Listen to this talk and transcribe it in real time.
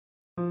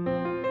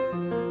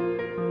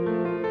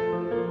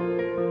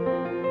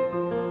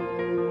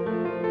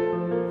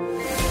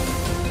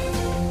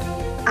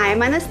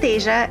I'm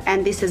Anastasia,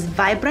 and this is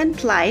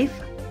Vibrant Life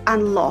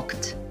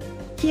Unlocked.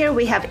 Here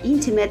we have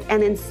intimate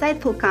and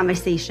insightful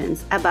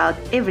conversations about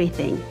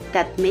everything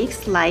that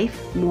makes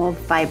life more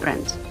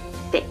vibrant.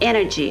 The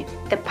energy,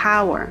 the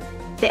power,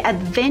 the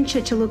adventure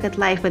to look at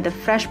life with a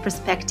fresh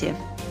perspective,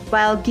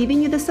 while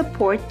giving you the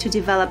support to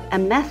develop a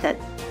method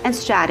and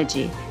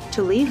strategy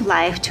to live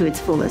life to its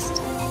fullest.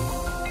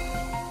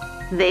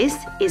 This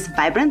is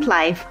Vibrant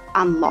Life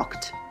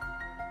Unlocked.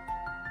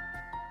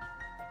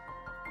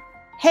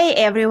 Hey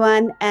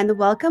everyone, and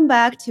welcome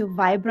back to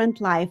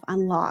Vibrant Life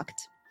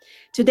Unlocked.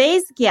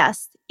 Today's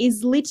guest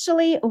is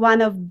literally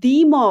one of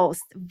the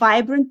most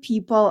vibrant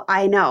people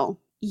I know.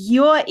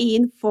 You're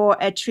in for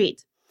a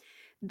treat.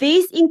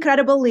 This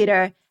incredible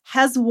leader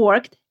has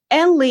worked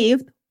and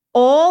lived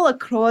all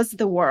across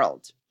the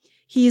world.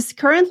 He is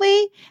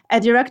currently a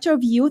director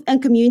of youth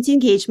and community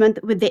engagement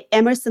with the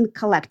Emerson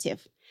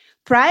Collective.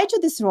 Prior to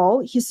this role,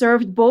 he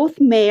served both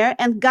Mayor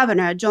and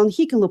Governor John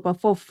Hickenlooper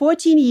for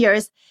 14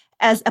 years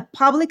as a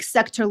public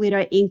sector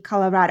leader in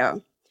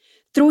Colorado.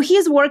 Through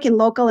his work in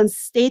local and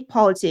state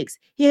politics,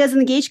 he has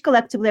engaged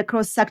collectively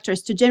across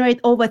sectors to generate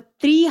over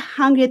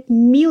 $300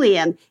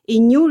 million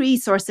in new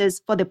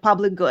resources for the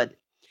public good.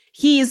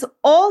 He is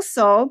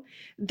also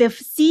the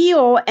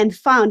CEO and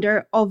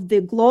founder of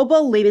the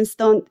Global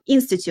Livingstone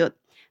Institute,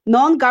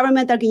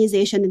 non-government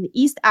organization in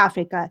East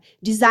Africa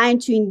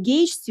designed to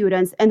engage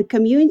students and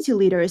community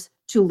leaders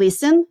to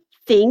listen,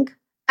 think,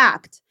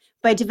 act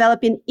by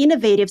developing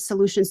innovative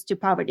solutions to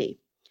poverty.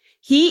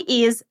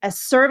 He is a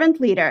servant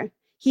leader.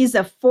 He's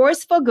a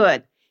force for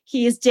good.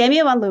 He is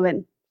Jamie Van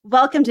Leeuwen.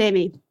 Welcome,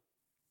 Jamie.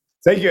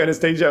 Thank you,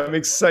 Anastasia. I'm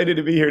excited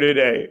to be here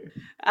today.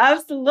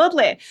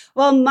 Absolutely.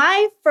 Well,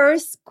 my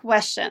first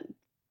question,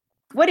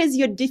 what is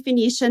your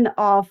definition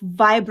of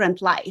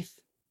vibrant life?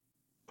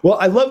 Well,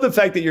 I love the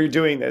fact that you're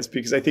doing this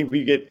because I think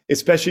we get,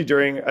 especially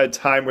during a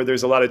time where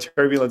there's a lot of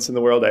turbulence in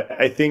the world,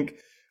 I think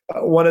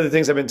one of the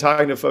things I've been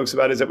talking to folks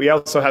about is that we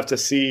also have to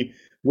see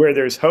where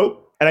there's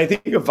hope. And I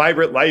think a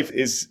vibrant life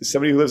is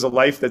somebody who lives a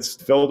life that's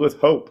filled with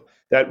hope,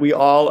 that we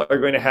all are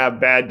going to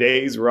have bad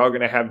days. We're all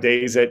going to have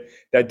days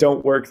that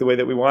don't work the way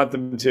that we want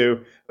them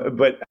to.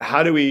 But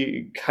how do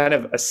we kind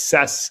of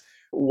assess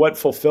what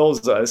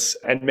fulfills us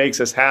and makes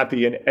us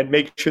happy and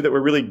make sure that we're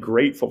really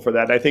grateful for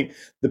that? And I think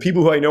the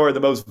people who I know are the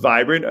most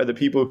vibrant are the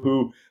people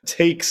who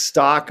take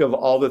stock of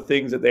all the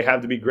things that they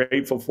have to be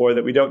grateful for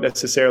that we don't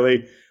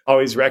necessarily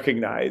always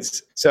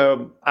recognize.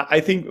 So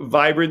I think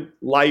vibrant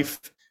life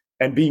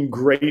and being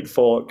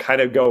grateful kind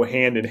of go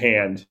hand in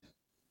hand.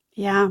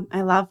 Yeah,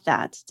 I love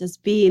that.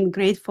 Just being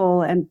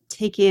grateful and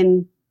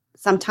taking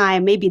some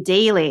time, maybe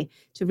daily,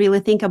 to really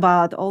think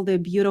about all the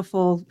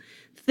beautiful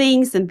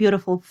things and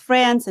beautiful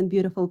friends and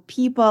beautiful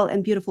people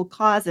and beautiful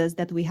causes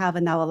that we have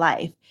in our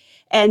life.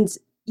 And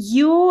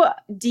you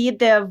did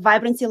the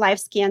Vibrancy Life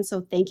Scan,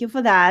 so thank you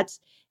for that.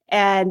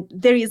 And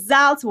the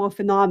results were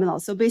phenomenal.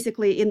 So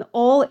basically, in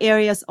all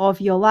areas of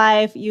your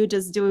life, you're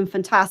just doing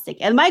fantastic.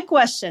 And my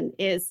question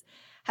is,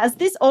 has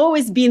this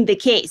always been the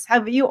case?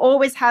 Have you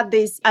always had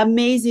this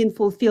amazing,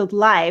 fulfilled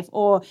life,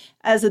 or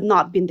has it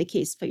not been the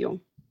case for you?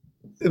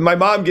 My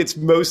mom gets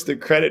most of the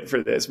credit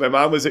for this. My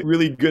mom was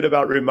really good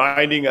about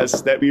reminding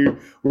us that we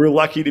were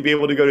lucky to be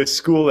able to go to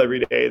school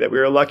every day, that we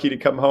were lucky to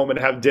come home and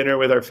have dinner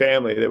with our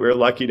family, that we were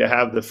lucky to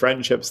have the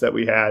friendships that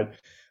we had.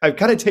 I've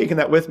kind of taken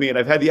that with me, and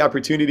I've had the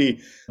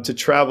opportunity to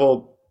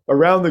travel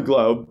around the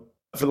globe.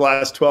 For the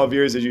last 12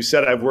 years, as you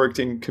said, I've worked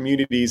in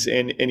communities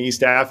in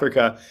East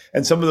Africa,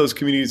 and some of those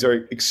communities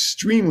are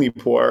extremely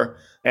poor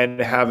and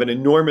have an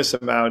enormous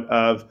amount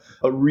of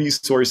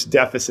resource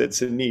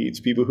deficits and needs.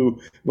 People who,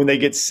 when they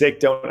get sick,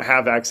 don't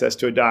have access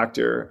to a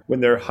doctor. When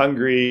they're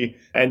hungry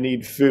and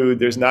need food,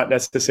 there's not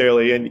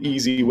necessarily an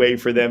easy way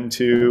for them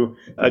to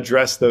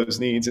address those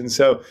needs. And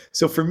so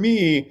for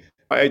me,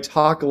 I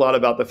talk a lot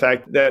about the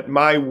fact that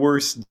my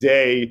worst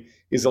day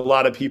is a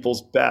lot of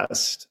people's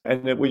best.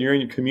 And that when you're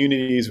in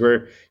communities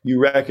where you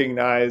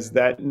recognize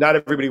that not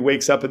everybody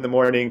wakes up in the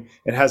morning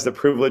and has the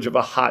privilege of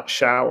a hot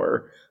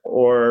shower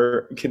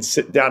or can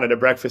sit down at a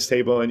breakfast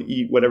table and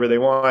eat whatever they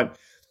want,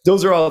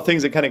 those are all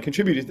things that kind of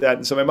contributed to that.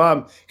 And so my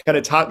mom kind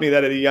of taught me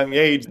that at a young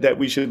age, that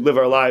we should live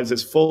our lives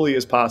as fully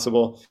as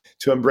possible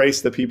to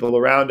embrace the people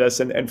around us.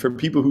 And for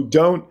people who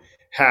don't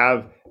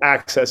have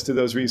access to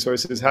those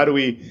resources, how do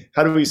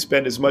we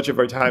spend as much of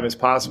our time as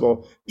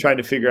possible trying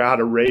to figure out how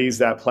to raise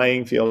that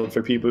playing field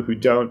for people who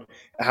don't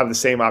have the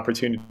same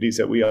opportunities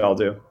that we all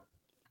do?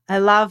 I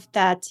love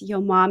that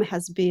your mom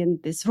has been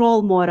this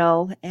role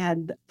model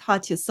and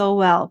taught you so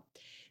well.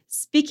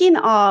 Speaking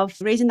of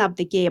raising up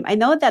the game, I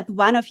know that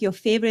one of your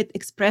favorite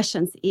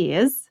expressions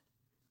is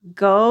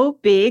go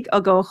big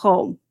or go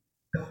home.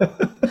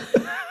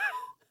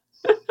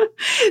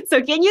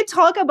 So can you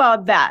talk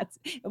about that?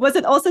 Was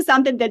it also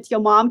something that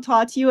your mom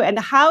taught you? And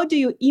how do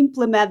you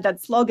implement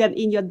that slogan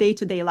in your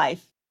day-to-day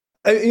life?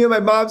 My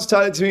mom's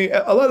taught it to me.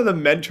 A lot of the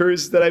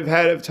mentors that I've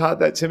had have taught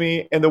that to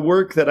me. And the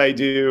work that I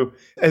do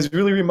has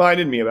really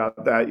reminded me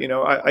about that.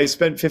 I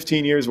spent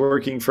 15 years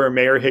working for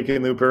Mayor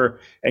Hickenlooper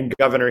and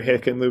Governor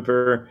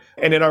Hickenlooper.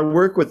 And in our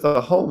work with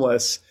the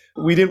homeless,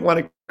 we didn't want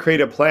to create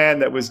a plan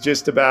that was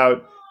just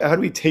about how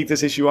do we take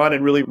this issue on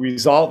and really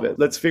resolve it?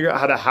 Let's figure out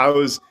how to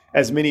house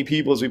as many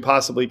people as we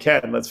possibly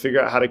can. Let's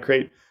figure out how to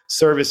create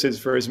services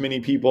for as many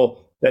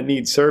people that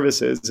need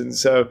services. And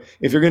so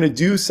if you're going to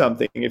do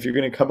something, if you're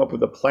going to come up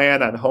with a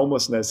plan on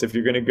homelessness, if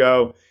you're going to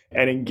go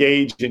and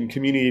engage in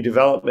community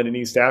development in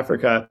East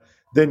Africa,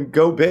 then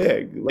go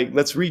big. Like,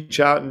 let's reach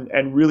out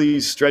and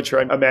really stretch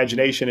our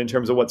imagination in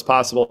terms of what's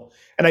possible.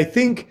 And I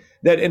think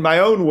that in my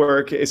own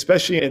work,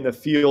 especially in the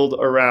field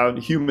around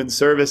human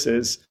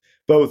services,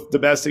 both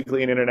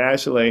domestically and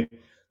internationally,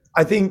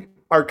 I think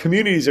our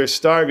communities are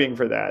starving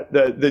for that.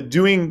 The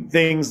doing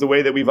things the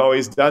way that we've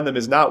always done them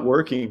is not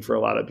working for a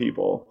lot of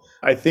people.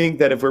 I think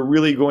that if we're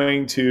really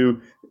going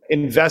to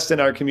invest in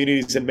our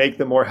communities and make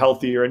them more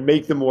healthier and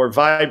make them more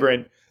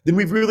vibrant, then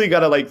we've really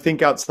got to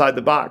think outside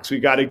the box. We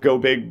got to go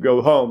big,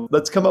 go home.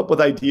 Let's come up with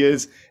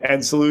ideas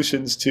and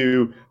solutions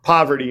to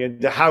poverty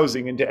and to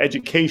housing and to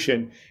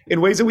education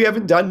in ways that we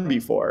haven't done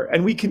before.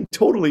 And we can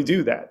totally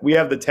do that. We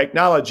have the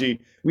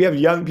technology. We have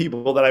young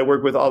people that I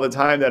work with all the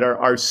time that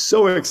are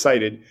so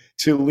excited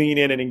to lean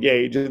in and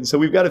engage. And so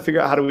we've got to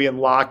figure out, how do we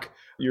unlock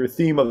your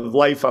theme of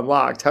Life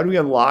Unlocked? How do we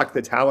unlock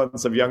the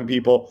talents of young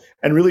people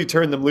and really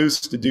turn them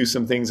loose to do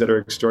some things that are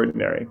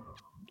extraordinary?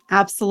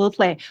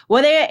 Absolutely.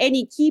 Were there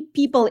any key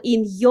people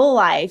in your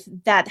life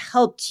that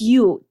helped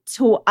you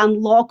to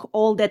unlock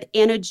all that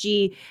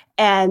energy?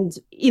 And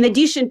in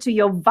addition to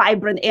your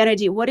vibrant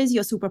energy, what is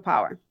your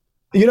superpower?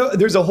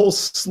 There's a whole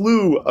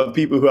slew of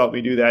people who help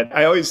me do that.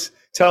 I always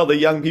tell the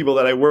young people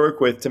that I work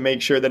with to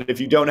make sure that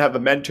if you don't have a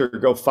mentor,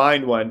 go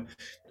find one.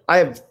 I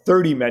have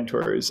 30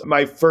 mentors.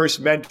 My first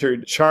mentor,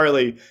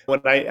 Charlie,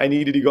 when I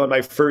needed to go on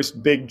my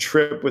first big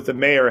trip with the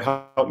mayor,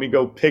 helped me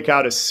go pick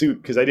out a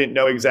suit because I didn't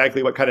know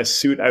exactly what kind of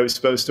suit I was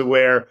supposed to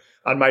wear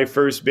on my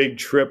first big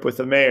trip with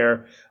the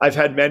mayor. I've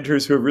had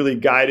mentors who have really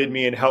guided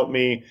me and helped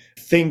me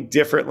think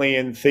differently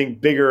and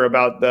think bigger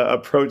about the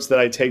approach that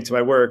I take to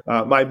my work.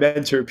 My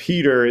mentor,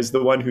 Peter, is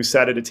the one who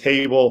sat at a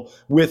table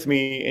with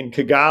me in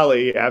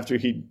Kigali after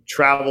he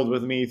traveled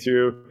with me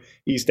through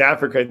East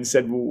Africa and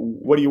said,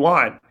 "What do you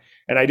want?"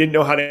 And I didn't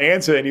know how to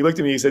answer it. And he looked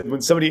at me, he said,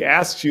 "When somebody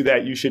asks you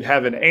that, you should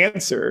have an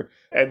answer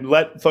and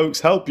let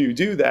folks help you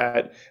do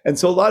that." And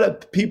so a lot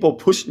of people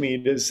pushed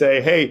me to say,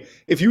 "Hey,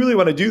 if you really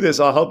want to do this,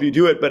 I'll help you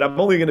do it. But I'm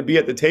only going to be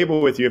at the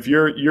table with you if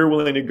you're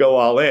willing to go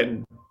all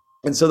in."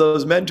 And so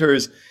those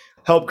mentors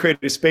help create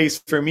a space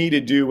for me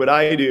to do what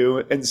I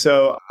do. And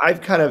so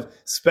I've kind of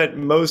spent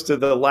most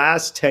of the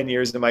last 10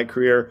 years of my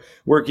career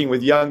working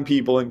with young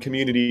people and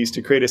communities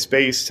to create a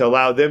space to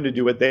allow them to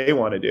do what they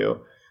want to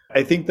do.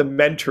 I think the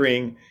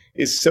mentoring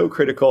is so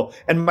critical.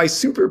 And my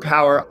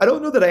superpower, I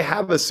don't know that I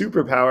have a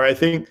superpower. I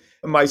think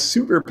my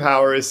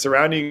superpower is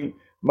surrounding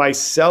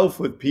myself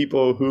with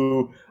people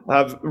who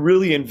have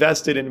really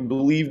invested and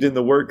believed in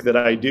the work that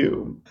I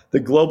do. The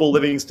Global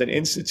Livingston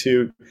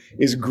Institute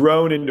is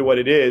grown into what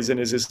it is and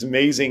is this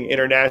amazing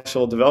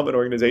international development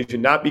organization,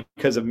 not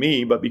because of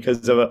me, but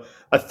because of a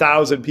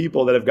 1,000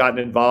 people that have gotten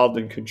involved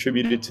and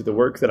contributed to the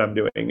work that I'm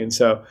doing. And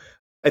so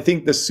I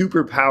think the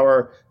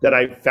superpower that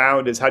I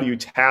found is, how do you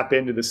tap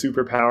into the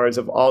superpowers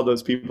of all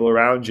those people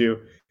around you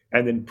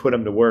and then put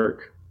them to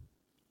work?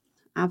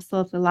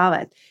 Absolutely love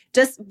it.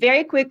 Just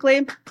very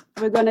quickly,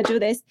 we're going to do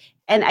this.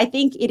 And I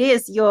think it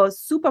is your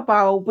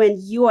superpower when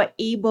you are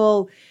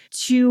able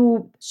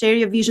to share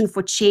your vision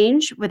for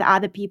change with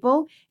other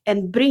people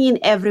and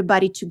bringing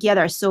everybody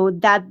together. So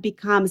that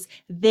becomes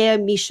their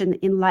mission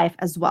in life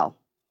as well.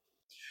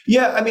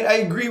 Yeah, I mean, I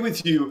agree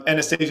with you,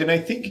 Anastasia. And I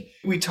think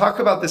we talk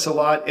about this a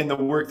lot in the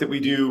work that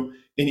we do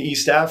in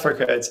East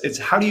Africa. It's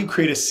how do you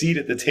create a seat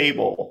at the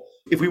table?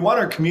 If we want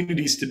our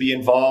communities to be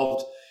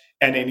involved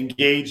and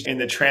engaged in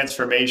the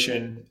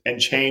transformation and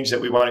change that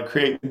we want to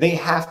create, they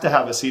have to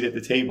have a seat at the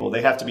table.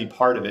 They have to be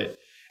part of it.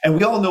 And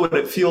we all know what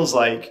it feels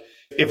like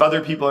if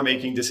other people are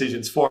making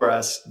decisions for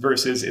us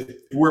versus if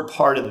we're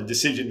part of the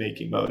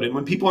decision-making mode. And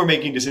when people are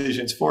making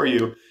decisions for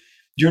you,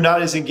 you're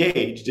not as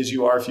engaged as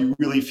you are if you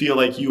really feel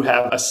like you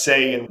have a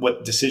say in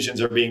what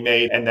decisions are being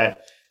made and that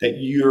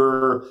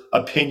your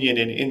opinion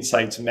and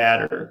insights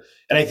matter.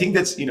 And I think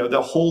that's,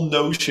 the whole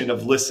notion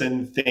of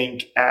listen,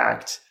 think,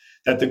 act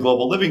that the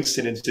Global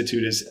Livingston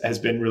Institute has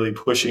been really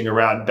pushing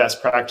around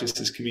best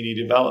practices, community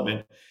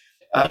development.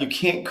 You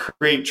can't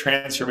create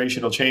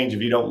transformational change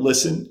if you don't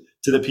listen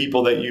to the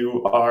people that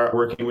you are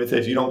working with,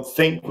 if you don't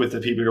think with the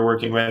people you're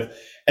working with,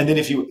 and then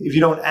if you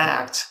don't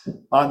act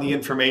on the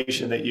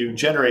information that you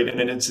generate, and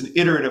it's an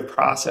iterative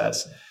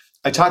process.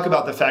 I talk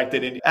about the fact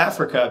that in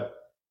Africa,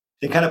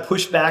 they kind of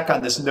push back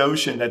on this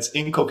notion that's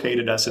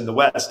inculcated us in the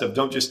West of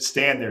don't just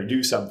stand there,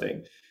 do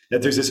something,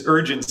 that there's this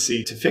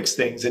urgency to fix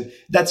things. And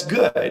that's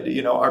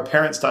good. Our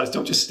parents taught us,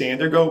 don't just stand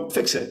there, go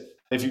fix it.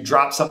 If you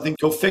drop something,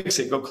 go fix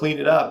it, go clean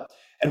it up.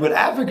 And what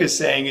Africa is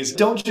saying is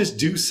don't just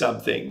do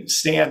something,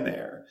 stand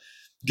there.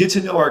 Get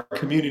to know our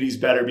communities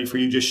better before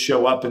you just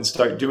show up and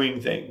start doing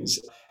things.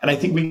 And I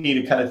think we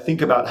need to kind of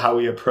think about how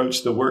we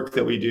approach the work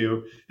that we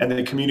do and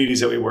the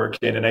communities that we work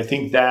in. And I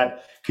think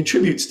that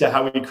contributes to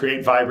how we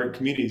create vibrant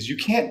communities. You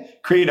can't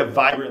create a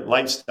vibrant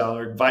lifestyle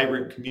or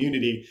vibrant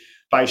community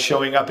by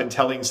showing up and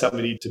telling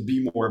somebody to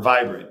be more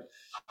vibrant.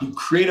 You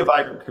create a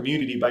vibrant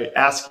community by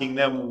asking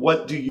them,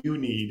 what do you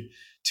need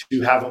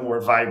to have a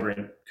more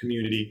vibrant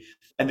community?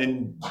 And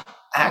then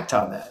act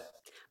on that.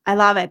 I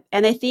love it.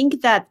 And I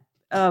think that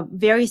a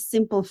very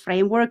simple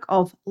framework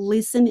of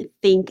listen,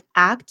 think,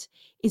 act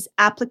is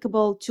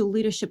applicable to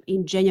leadership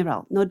in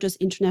general, not just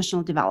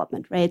international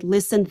development, right?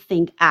 Listen,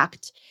 think,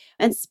 act.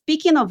 And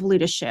speaking of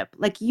leadership,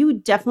 like you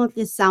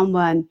definitely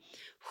someone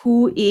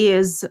who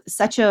is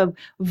such a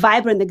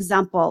vibrant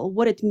example,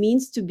 what it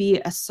means to be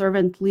a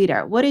servant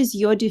leader. What is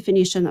your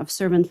definition of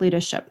servant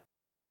leadership?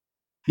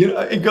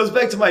 It goes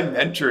back to my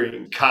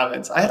mentoring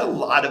comments. I had a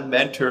lot of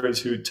mentors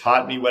who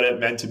taught me what it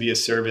meant to be a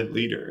servant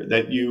leader,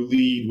 that you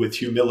lead with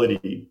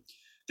humility,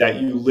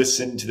 that you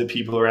listen to the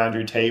people around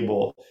your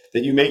table,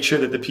 that you make sure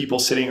that the people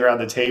sitting around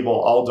the table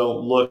all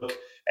don't look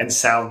and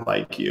sound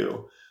like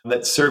you,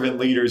 that servant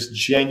leaders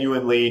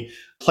genuinely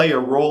play a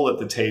role at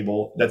the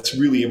table that's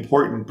really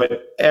important, but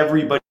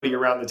everybody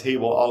around the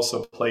table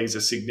also plays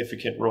a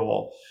significant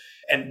role.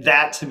 And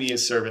that to me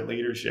is servant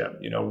leadership.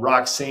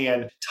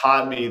 Roxanne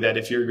taught me that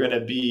if you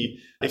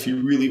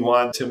really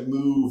want to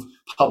move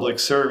public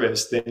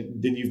service, then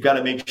you've got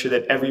to make sure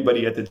that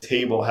everybody at the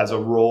table has a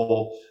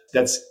role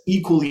that's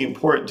equally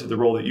important to the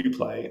role that you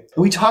play.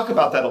 We talk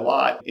about that a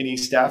lot in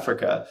East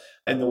Africa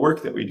and the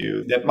work that we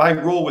do, that my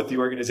role with the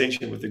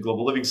organization, with the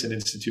Global Livingston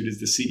Institute, is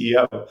the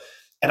CEO.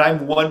 And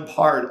I'm one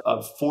part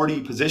of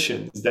 40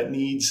 positions that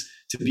needs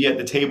to be at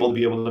the table to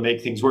be able to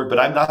make things work. But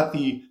I'm not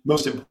the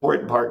most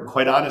important part. And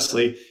quite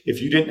honestly,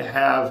 if you didn't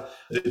have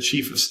the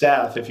chief of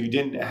staff, if you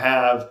didn't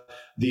have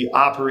the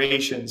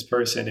operations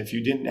person, if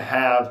you didn't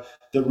have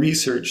the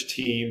research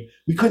team,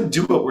 we couldn't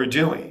do what we're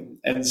doing.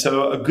 And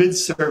so a good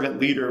servant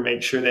leader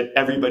makes sure that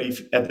everybody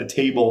at the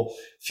table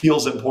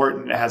feels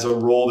important and has a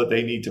role that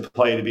they need to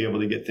play to be able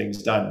to get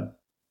things done.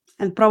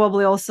 And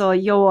probably also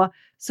your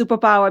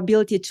superpower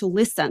ability to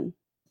listen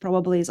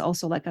probably is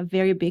also like a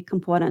very big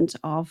component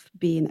of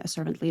being a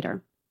servant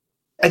leader.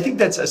 I think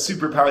that's a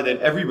superpower that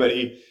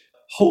everybody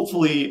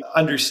hopefully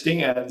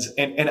understands.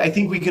 And I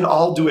think we can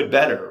all do it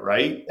better,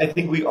 right? I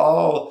think we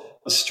all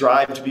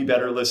strive to be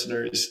better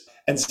listeners.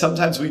 And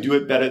sometimes we do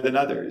it better than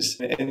others.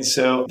 And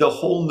so the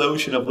whole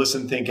notion of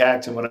listen, think,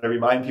 act, and what I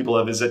remind people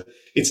of is that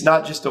it's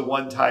not just a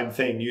one-time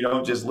thing. You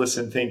don't just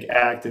listen, think,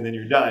 act, and then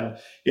you're done.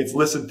 It's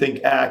listen,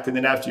 think, act. And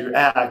then after you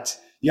act,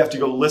 you have to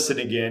go listen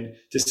again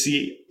to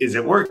see, is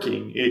it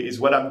working? Is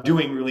what I'm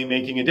doing really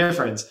making a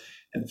difference?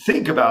 And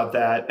think about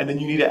that. And then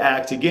you need to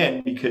act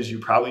again because you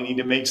probably need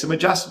to make some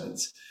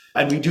adjustments.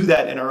 And we do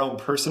that in our own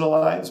personal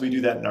lives. We do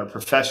that in our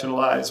professional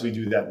lives. We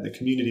do that in the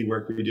community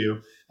work we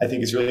do. I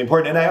think is really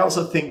important. And I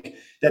also think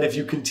that if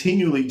you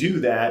continually do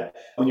that,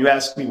 when you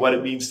ask me what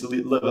it means to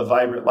live a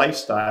vibrant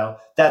lifestyle,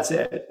 that's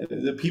it.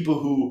 The people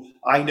who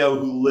I know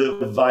who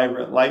live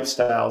vibrant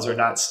lifestyles are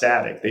not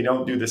static. They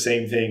don't do the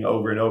same thing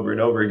over and over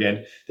and over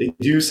again. They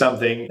do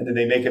something and then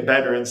they make it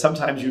better. And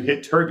sometimes you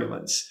hit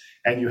turbulence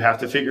and you have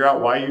to figure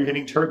out why you're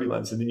hitting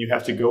turbulence. And then you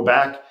have to go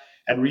back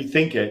and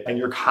rethink it. And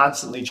you're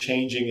constantly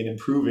changing and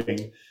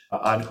improving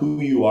on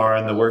who you are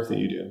and the work that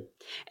you do.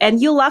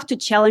 And you love to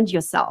challenge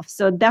yourself.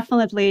 So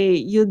definitely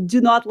you do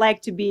not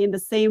like to be in the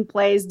same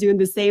place doing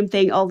the same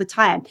thing all the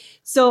time.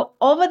 So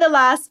over the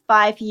last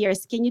 5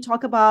 years, can you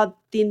talk about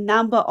the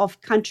number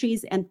of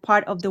countries and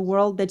part of the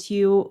world that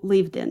you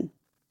lived in?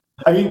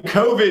 I mean,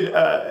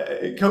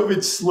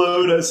 COVID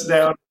slowed us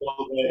down a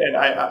little bit. And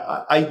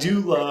I do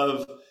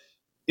love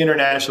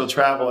international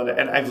travel.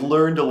 And I've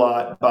learned a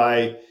lot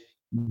by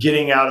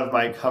getting out of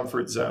my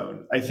comfort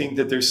zone. I think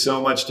that there's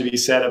so much to be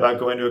said about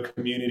going to a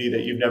community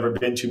that you've never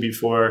been to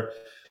before.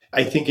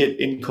 I think it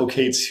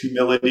inculcates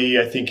humility.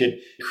 I think it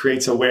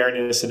creates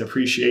awareness and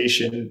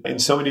appreciation in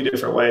so many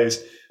different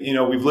ways.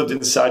 We've lived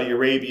in Saudi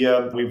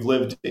Arabia. We've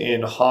lived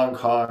in Hong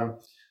Kong.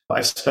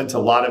 I've spent a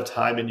lot of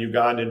time in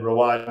Uganda and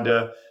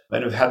Rwanda,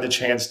 and have had the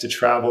chance to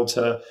travel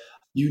to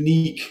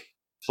unique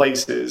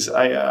places. We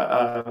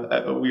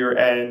were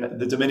in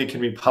the Dominican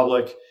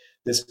Republic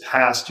this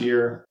past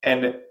year.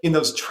 And in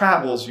those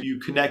travels, you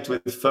connect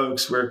with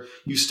folks where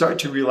you start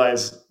to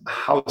realize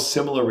how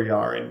similar we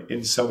are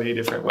in so many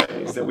different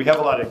ways, that we have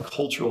a lot of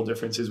cultural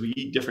differences. We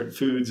eat different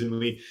foods and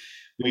we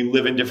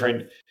live in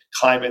different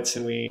climates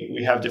and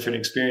we have different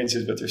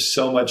experiences, but there's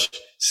so much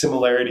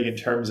similarity in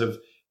terms of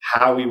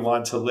how we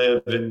want to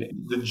live and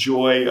the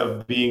joy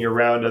of being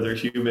around other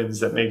humans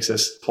that makes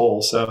us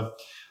whole. So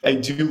I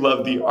do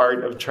love the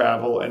art of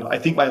travel. And I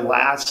think my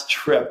last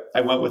trip, I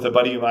went with a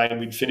buddy of mine.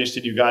 We'd finished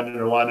in Uganda and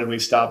Rwanda, and we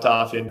stopped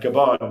off in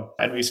Gabon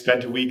and we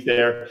spent a week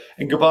there.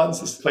 And Gabon's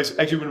this place,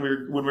 actually, when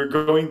we were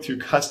going through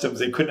customs,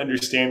 they couldn't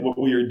understand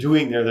what we were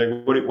doing there.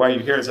 They're like, why are you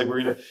here? It's like,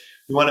 we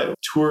want to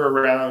tour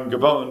around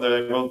Gabon.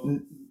 They're like, well,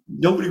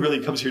 nobody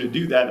really comes here to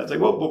do that. And I was like,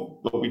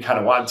 well, we kind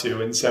of want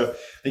to. And so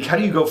like, how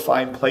do you go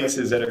find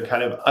places that are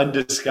kind of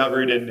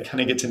undiscovered and kind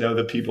of get to know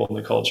the people and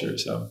the culture?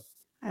 So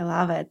I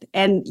love it.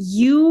 And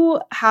you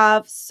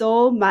have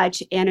so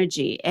much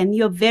energy and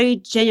you're very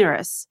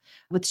generous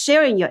with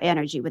sharing your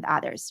energy with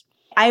others.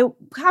 I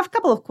have a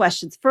couple of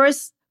questions.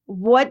 First,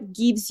 what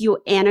gives you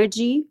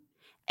energy?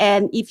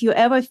 And if you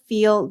ever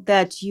feel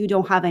that you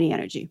don't have any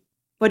energy,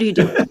 what do you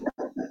do?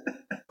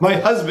 My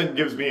husband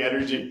gives me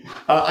energy.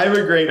 I have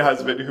a great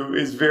husband who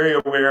is very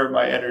aware of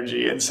my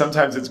energy, and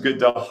sometimes it's good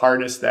to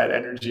harness that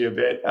energy a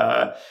bit.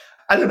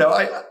 I don't know.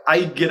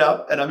 I get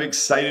up and I'm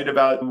excited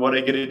about what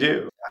I get to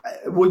do.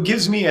 What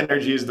gives me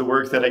energy is the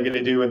work that I get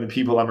to do and the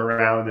people I'm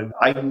around. And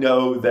I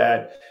know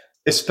that,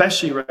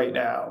 especially right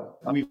now,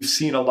 we've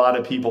seen a lot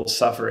of people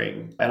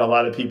suffering and a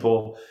lot of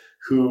people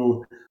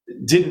who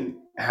didn't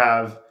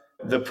have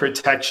the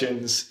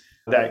protections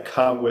that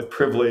come with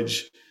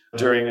privilege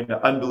during an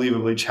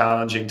unbelievably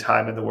challenging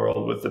time in the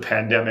world with the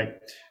pandemic.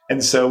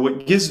 And so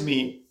what gives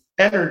me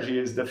energy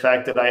is the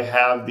fact that I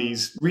have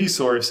these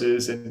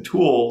resources and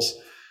tools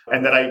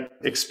and that I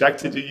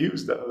expected to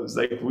use those.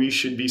 Like, we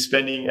should be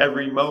spending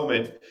every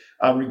moment,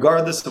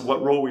 regardless of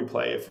what role we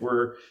play. If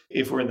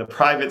we're in the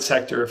private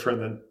sector, if we're in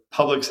the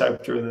public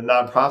sector, in the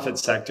nonprofit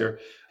sector,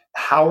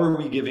 how are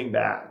we giving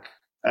back?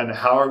 And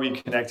how are we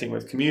connecting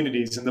with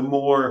communities? And the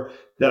more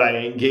that I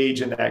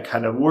engage in that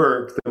kind of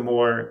work, the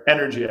more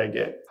energy I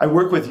get. I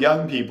work with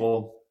young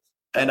people,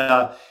 and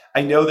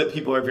I know that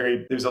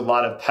there's a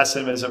lot of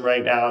pessimism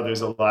right now.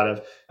 There's a lot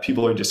of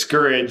people are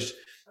discouraged.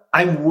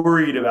 I'm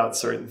worried about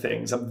certain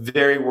things. I'm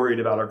very worried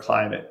about our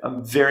climate.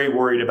 I'm very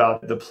worried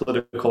about the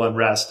political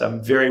unrest.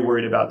 I'm very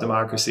worried about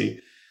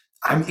democracy.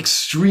 I'm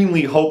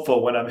extremely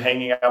hopeful when I'm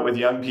hanging out with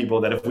young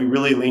people that if we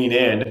really lean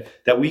in,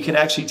 that we can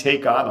actually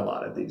take on a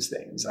lot of these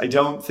things. I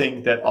don't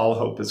think that all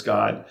hope is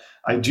gone.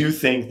 I do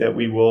think that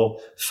we will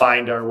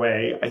find our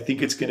way. I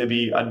think it's going to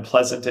be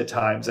unpleasant at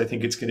times. I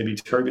think it's going to be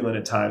turbulent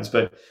at times,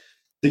 but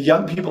the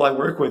young people I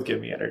work with give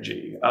me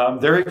energy.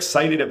 They're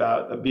excited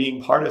about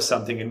being part of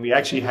something, and we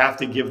actually have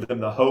to give them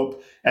the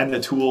hope and the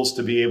tools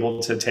to be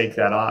able to take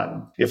that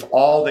on. If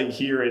all they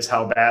hear is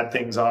how bad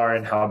things are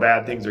and how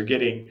bad things are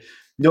getting,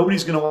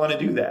 nobody's going to want to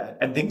do that.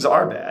 And things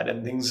are bad,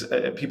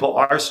 and people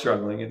are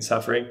struggling and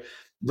suffering.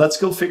 Let's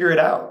go figure it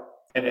out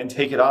and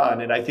take it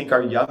on. And I think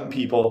our young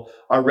people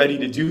are ready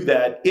to do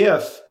that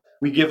if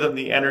we give them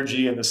the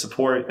energy and the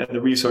support and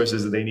the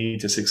resources that they need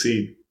to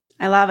succeed.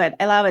 I love it.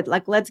 I love it.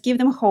 Like, let's give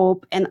them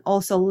hope, and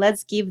also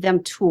let's give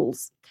them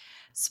tools.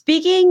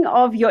 Speaking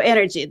of your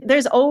energy,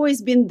 there's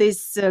always been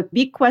this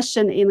big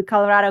question in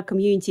Colorado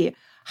community.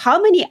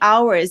 How many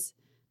hours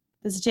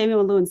does Jamie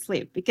Van Leeuwen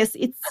sleep? Because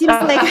it seems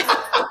like,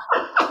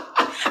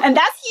 and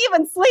does he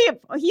even sleep?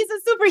 He's a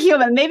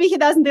superhuman. Maybe he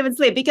doesn't even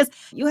sleep, because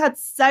you had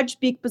such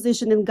big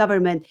position in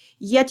government,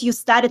 yet you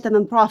started a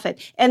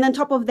nonprofit. And on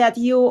top of that,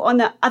 you're on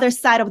the other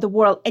side of the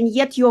world, and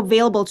yet you're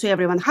available to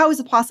everyone. How is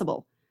it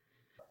possible?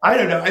 I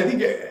don't know. I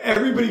think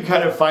everybody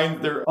kind of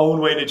finds their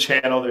own way to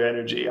channel their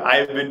energy.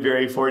 I've been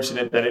very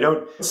fortunate that I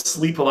don't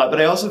sleep a lot,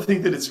 but I also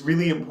think that it's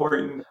really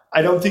important.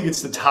 I don't think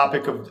it's the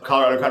topic of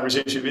Colorado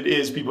conversation. If it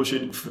is, people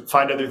should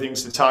find other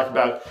things to talk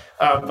about.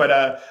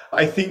 But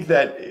I think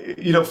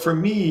that, for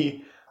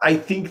me, I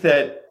think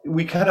that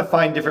we kind of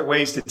find different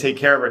ways to take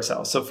care of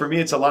ourselves. So for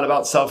me, it's a lot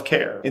about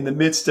self-care. In the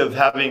midst of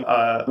having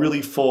a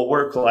really full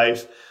work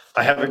life,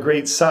 I have a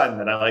great son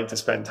that I like to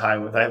spend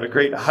time with. I have a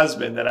great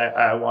husband that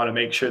I want to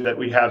make sure that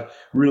we have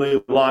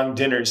really long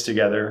dinners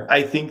together.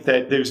 I think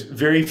that there's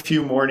very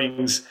few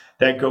mornings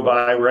that go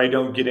by where I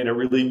don't get in a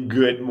really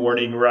good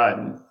morning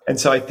run.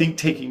 And so I think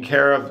taking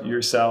care of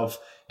yourself,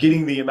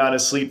 getting the amount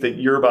of sleep that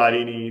your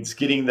body needs,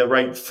 getting the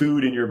right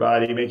food in your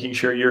body, making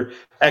sure you're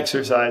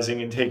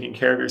exercising and taking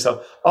care of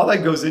yourself, all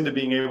that goes into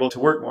being able to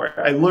work more.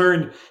 I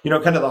learned,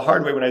 kind of the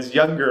hard way when I was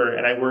younger,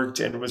 and I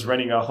worked and was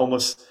running a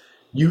homeless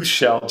youth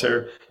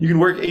shelter. You can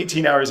work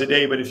 18 hours a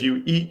day, but if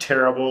you eat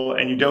terrible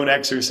and you don't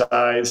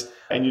exercise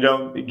and you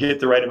don't get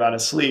the right amount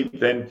of sleep,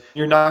 then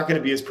you're not going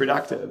to be as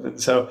productive. And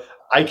so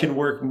I can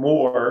work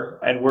more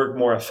and work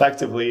more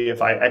effectively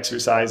if I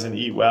exercise and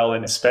eat well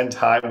and spend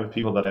time with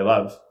people that I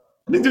love.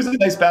 I think there's a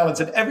nice balance,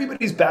 and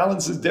everybody's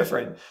balance is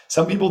different.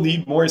 Some people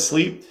need more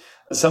sleep.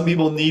 Some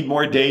people need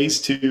more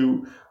days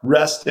to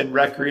rest and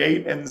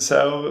recreate. And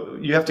so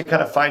you have to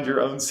kind of find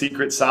your own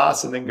secret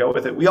sauce and then go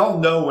with it. We all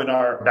know when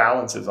our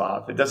balance is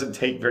off. It doesn't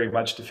take very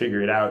much to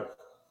figure it out.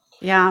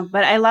 Yeah,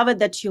 but I love it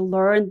that you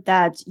learned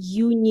that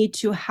you need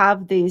to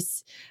have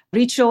these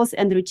rituals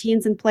and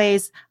routines in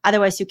place.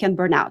 Otherwise, you can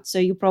burn out. So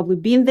you've probably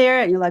been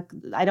there and you're like,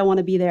 I don't want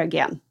to be there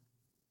again.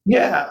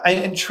 Yeah,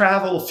 and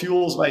travel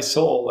fuels my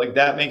soul. Like,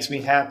 that makes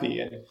me happy.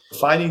 And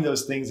finding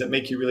those things that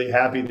make you really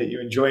happy, that you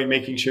enjoy, and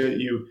making sure that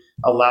you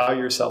allow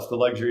yourself the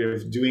luxury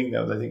of doing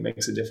those, I think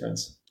makes a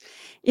difference.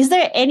 Is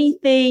there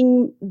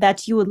anything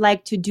that you would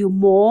like to do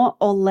more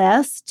or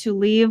less to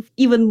live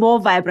even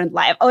more vibrant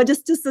life, or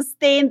just to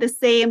sustain the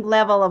same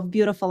level of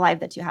beautiful life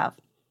that you have?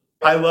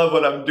 I love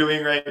what I'm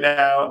doing right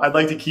now. I'd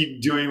like to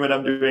keep doing what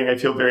I'm doing. I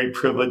feel very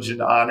privileged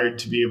and honored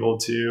to be able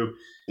to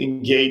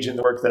engage in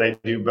the work that I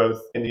do,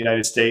 both in the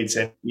United States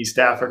and East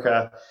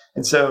Africa.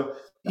 And so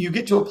you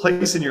get to a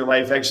place in your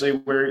life actually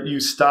where you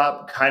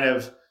stop kind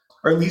of,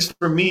 or at least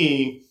for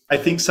me, I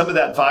think some of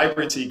that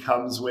vibrancy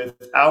comes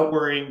without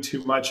worrying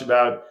too much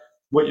about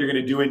what you're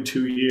going to do in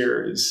 2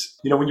 years.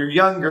 When you're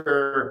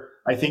younger,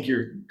 I think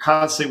you're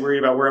constantly worried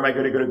about, where am I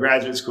going to go to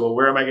graduate school?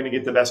 Where am I going to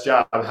get the best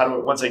job?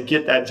 Once I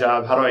get that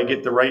job, how do I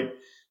get the right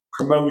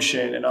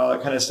promotion and all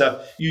that kind of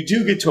stuff? You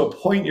do get to a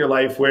point in your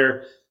life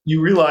where you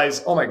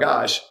realize, oh my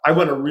gosh, I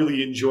want to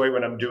really enjoy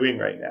what I'm doing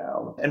right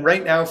now. And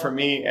right now for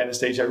me,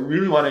 Anastasia, I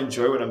really want to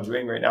enjoy what I'm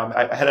doing right now.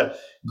 I had a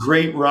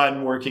great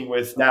run working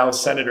with now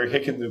Senator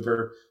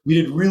Hickenlooper.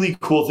 We did really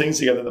cool things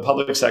together in the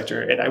public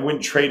sector, and I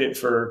wouldn't trade it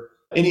for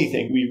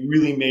anything. We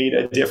really made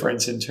a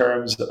difference in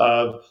terms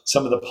of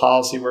some of the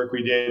policy work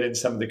we did and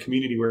some of the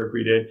community work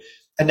we did.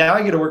 And now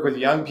I get to work with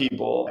young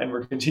people, and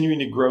we're continuing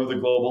to grow the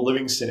Global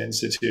Livingston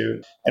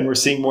Institute. And we're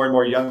seeing more and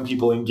more young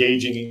people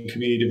engaging in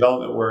community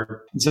development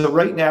work. And so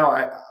right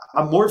now,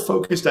 I'm more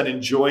focused on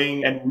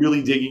enjoying and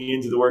really digging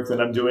into the work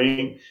that I'm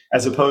doing,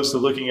 as opposed to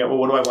looking at, well,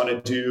 what do I want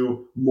to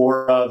do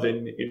more of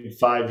in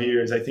 5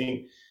 years? I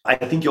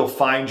think you'll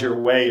find your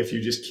way if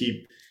you just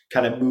keep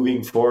kind of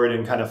moving forward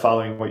and kind of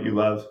following what you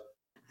love.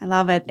 I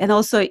love it. And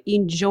also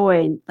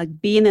enjoying, like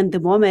being in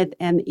the moment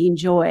and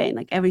enjoying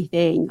like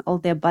everything, all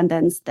the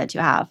abundance that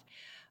you have.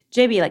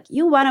 JB, like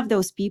you're one of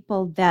those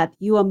people that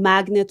you are a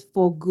magnet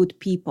for good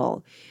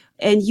people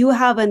and you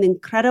have an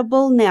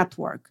incredible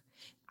network.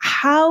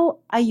 How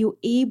are you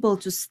able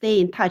to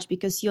stay in touch?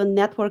 Because your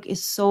network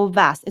is so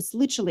vast. It's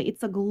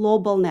a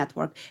global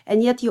network.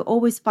 And yet you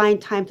always find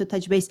time to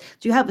touch base.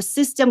 Do you have a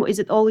system? Or is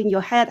it all in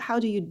your head? How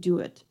do you do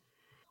it?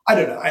 I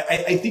don't know.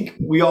 I think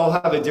we all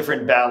have a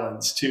different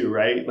balance too,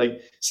 right?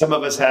 Like some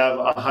of us have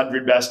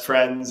 100 best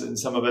friends and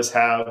some of us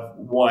have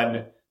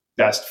one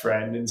best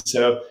friend. And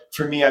so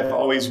for me, I've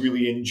always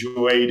really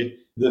enjoyed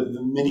the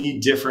many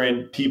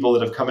different people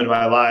that have come into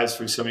my lives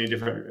for so many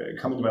different,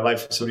 come into my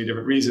life for so many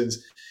different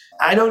reasons.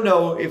 I don't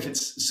know if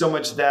it's so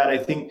much that. I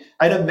think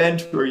I had a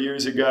mentor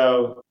years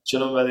ago, a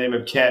gentleman by the name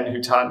of Ken,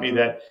 who taught me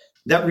that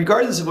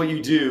regardless of what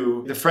you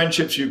do, the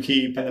friendships you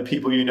keep and the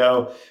people you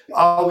know,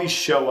 always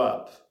show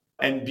up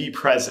and be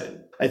present.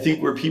 I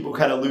think where people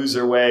kind of lose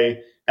their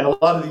way, and a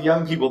lot of the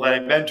young people that I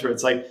mentor,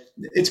 it's like,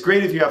 it's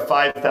great if you have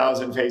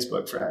 5,000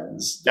 Facebook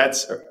friends.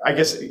 I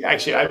guess,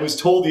 actually, I was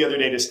told the other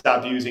day to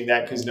stop using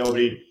that because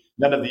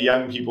none of the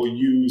young people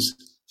use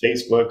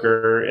Facebook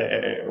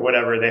or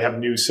whatever. They have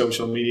new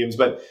social mediums.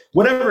 But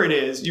whatever it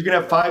is, you can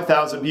have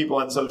 5,000 people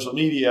on social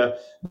media,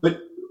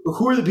 but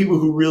who are the people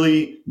who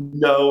really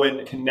know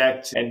and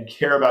connect and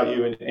care about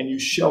you and you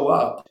show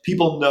up?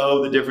 People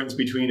know the difference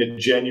between a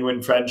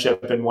genuine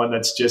friendship and one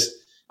that's just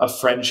a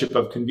friendship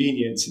of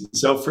convenience.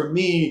 So for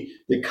me,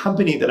 the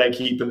company that I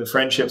keep and the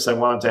friendships I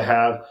want to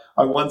have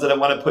are ones that I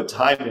want to put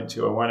time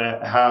into. I want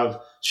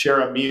to share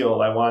a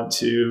meal. I want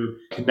to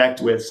connect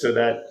with, so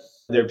that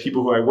there are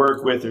people who I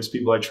work with, there's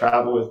people I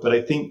travel with. But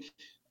I think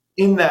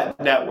in that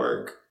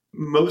network,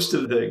 most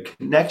of the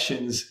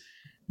connections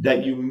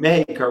that you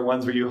make are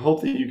ones where you hope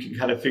that you can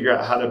kind of figure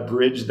out how to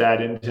bridge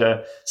that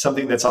into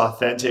something that's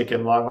authentic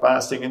and long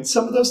lasting. And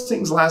some of those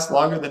things last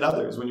longer than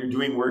others. When you're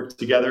doing work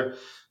together,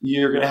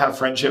 you're going to have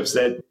friendships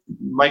that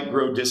might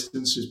grow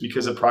distance just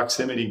because of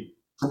proximity.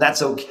 And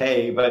that's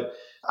okay. But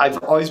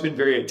I've always been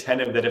very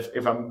attentive that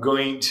if I'm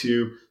going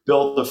to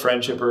build a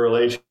friendship or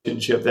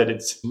relationship, that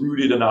it's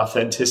rooted in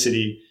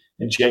authenticity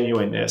and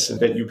genuineness, and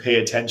that you pay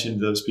attention to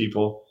those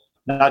people,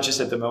 not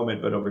just at the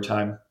moment, but over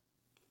time.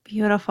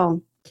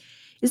 Beautiful.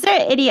 Is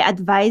there any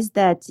advice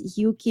that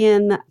you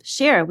can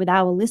share with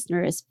our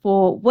listeners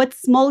for what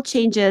small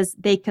changes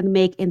they can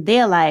make in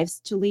their lives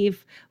to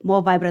live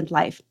more vibrant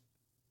life?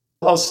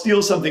 I'll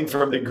steal something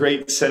from the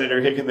great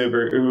Senator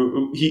Hickenlooper,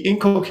 who he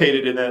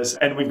inculcated in this,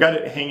 and we've got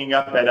it hanging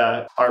up at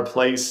our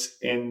place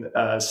in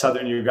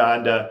southern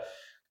Uganda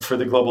for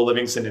the Global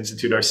Livingston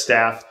Institute. Our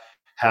staff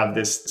have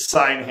this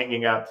sign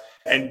hanging up,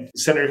 and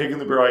Senator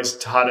Hickenlooper always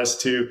taught us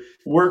to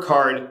work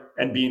hard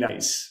and be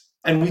nice.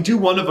 And we do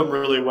one of them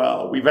really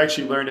well. We've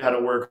actually learned how to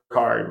work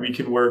hard. We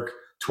can work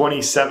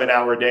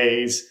 27-hour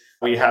days.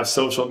 We have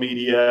social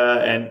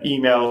media and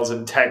emails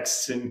and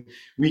texts, and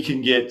we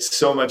can get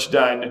so much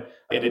done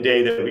in a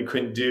day that we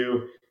couldn't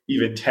do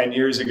even 10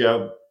 years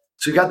ago.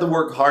 So we got the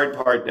work hard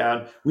part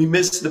down. We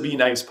missed the be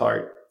nice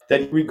part.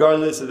 That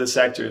regardless of the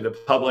sector, the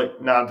public,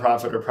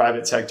 nonprofit, or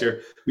private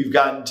sector, we've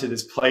gotten to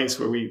this place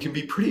where we can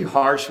be pretty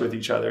harsh with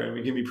each other and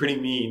we can be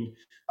pretty mean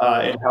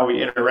in how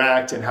we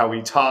interact and how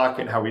we talk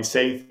and how we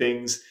say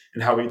things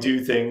and how we do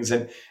things.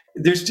 And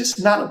there's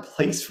just not a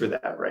place for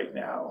that right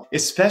now,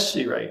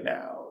 especially right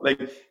now.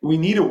 Like, we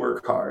need to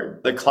work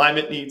hard. The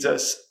climate needs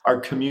us. Our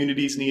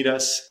communities need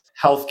us.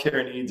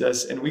 Healthcare needs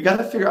us. And we got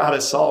to figure out how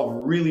to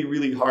solve really,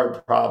 really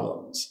hard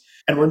problems.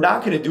 And we're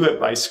not going to do it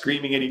by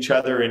screaming at each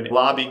other and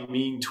lobbing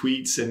mean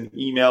tweets and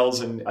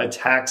emails and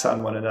attacks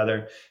on one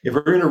another. If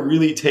we're going to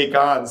really take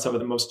on some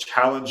of the most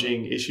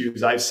challenging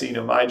issues I've seen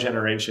in my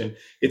generation,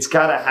 it's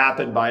got to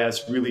happen by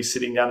us really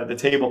sitting down at the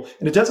table.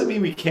 And it doesn't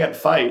mean we can't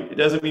fight. It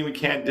doesn't mean we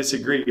can't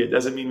disagree. It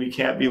doesn't mean we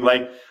can't be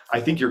like, I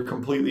think you're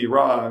completely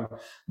wrong.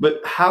 But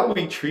how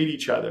we treat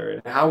each other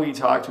and how we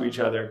talk to each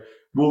other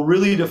will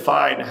really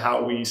define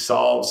how we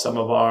solve some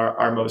of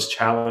our most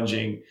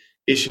challenging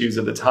issues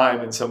of the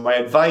time. And so my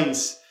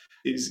advice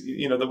is,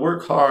 the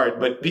work hard,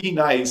 but be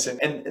nice.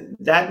 And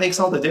that makes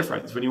all the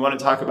difference when you want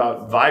to talk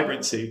about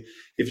vibrancy.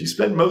 If you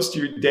spend most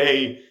of your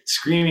day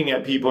screaming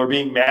at people or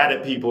being mad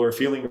at people or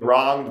feeling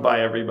wronged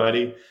by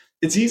everybody,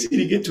 it's easy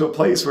to get to a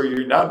place where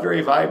you're not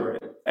very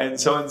vibrant. And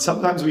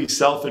sometimes we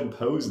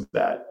self-impose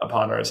that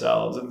upon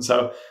ourselves. And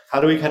so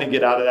how do we kind of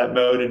get out of that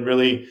mode and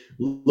really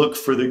look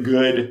for the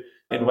good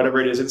in whatever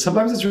it is? And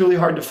sometimes it's really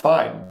hard to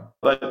find.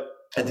 But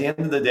at the end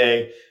of the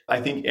day,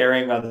 I think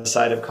erring on the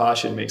side of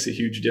caution makes a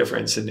huge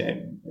difference,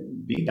 and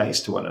be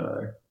nice to one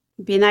another.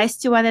 Be nice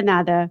to one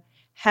another,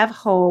 have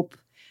hope,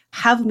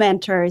 have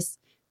mentors,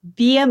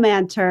 be a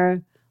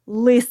mentor,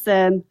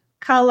 listen,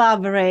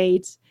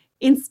 collaborate,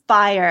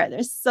 inspire.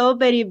 There's so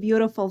many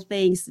beautiful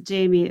things,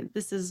 Jamie.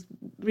 This is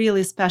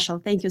really special.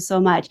 Thank you so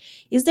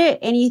much. Is there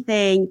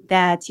anything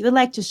that you would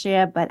like to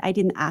share, but I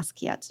didn't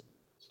ask yet?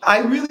 I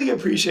really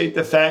appreciate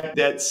the fact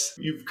that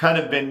you've kind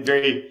of been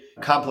very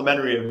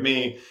complimentary of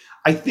me.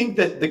 I think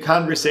that the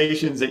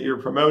conversations that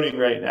you're promoting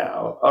right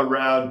now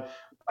around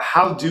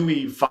how do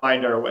we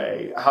find our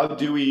way? How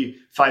do we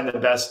find the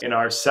best in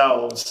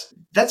ourselves?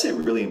 That's a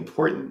really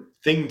important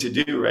thing to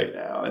do right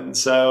now. And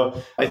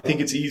so I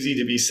think it's easy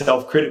to be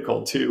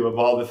self-critical too of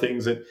all the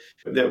things that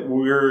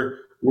we're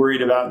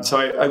worried about. And so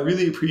I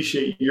really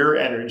appreciate your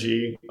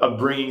energy of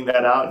bringing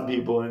that out in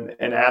people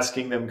and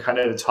asking them kind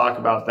of to talk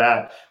about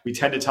that. We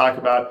tend to talk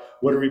about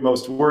what are we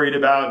most worried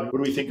about, and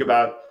what do we think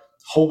about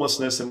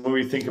homelessness, and what do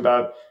we think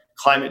about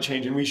climate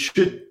change. And we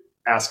should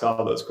ask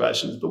all those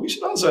questions, but we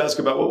should also ask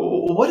about,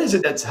 well, what is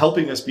it that's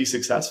helping us be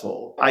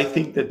successful? I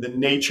think that the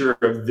nature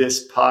of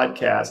this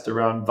podcast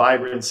around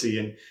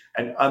vibrancy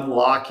and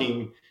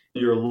unlocking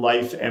your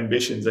life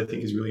ambitions, I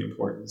think is really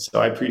important. So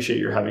I appreciate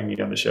your having me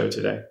on the show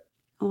today.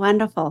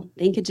 Wonderful.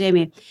 Thank you,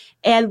 Jamie.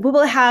 And we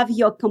will have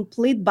your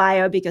complete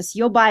bio because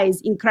your bio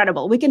is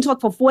incredible. We can talk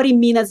for 40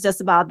 minutes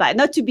just about bio,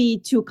 not to be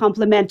too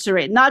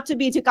complimentary.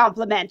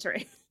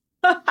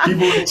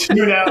 People will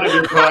tune out of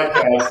your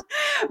podcast.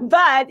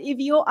 But if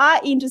you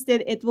are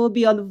interested, it will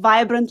be on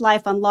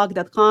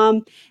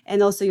vibrantlifeunlocked.com,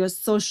 and also your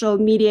social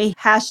media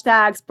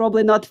hashtags,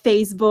 probably not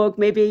Facebook.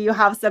 Maybe you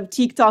have some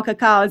TikTok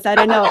accounts. I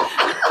don't know.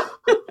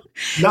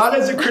 Not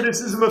as a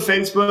criticism of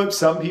Facebook.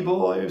 Some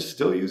people are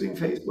still using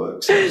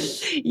Facebook. So.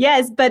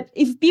 Yes, but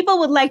if people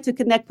would like to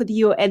connect with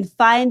you and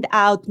find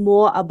out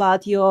more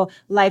about your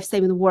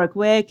life-saving work,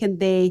 where can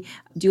they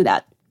do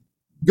that?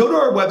 Go to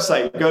our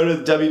website. Go to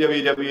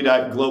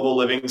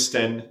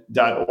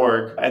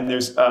www.globallivingston.org. And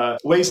there's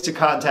ways to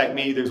contact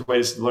me. There's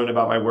ways to learn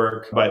about my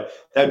work. But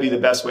that would be the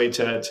best way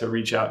to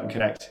reach out and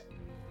connect.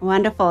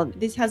 Wonderful.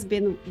 This has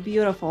been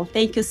beautiful.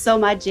 Thank you so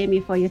much,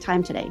 Jamie, for your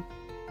time today.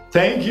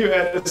 Thank you,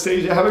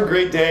 Anastasia. Have a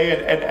great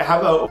day and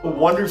have a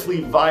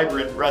wonderfully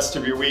vibrant rest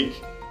of your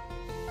week.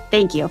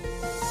 Thank you.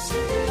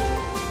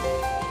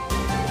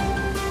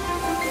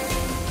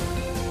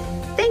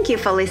 Thank you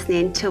for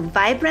listening to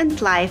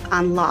Vibrant Life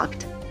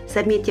Unlocked.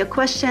 Submit your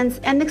questions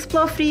and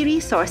explore free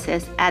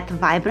resources at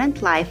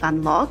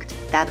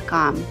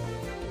vibrantlifeunlocked.com.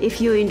 If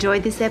you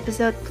enjoyed this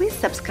episode, please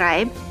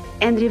subscribe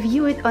and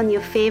review it on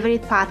your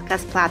favorite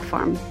podcast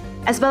platform,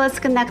 as well as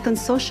connect on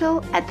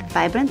social at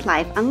Vibrant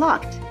Life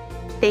Unlocked.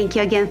 Thank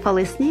you again for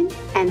listening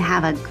and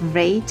have a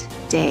great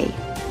day.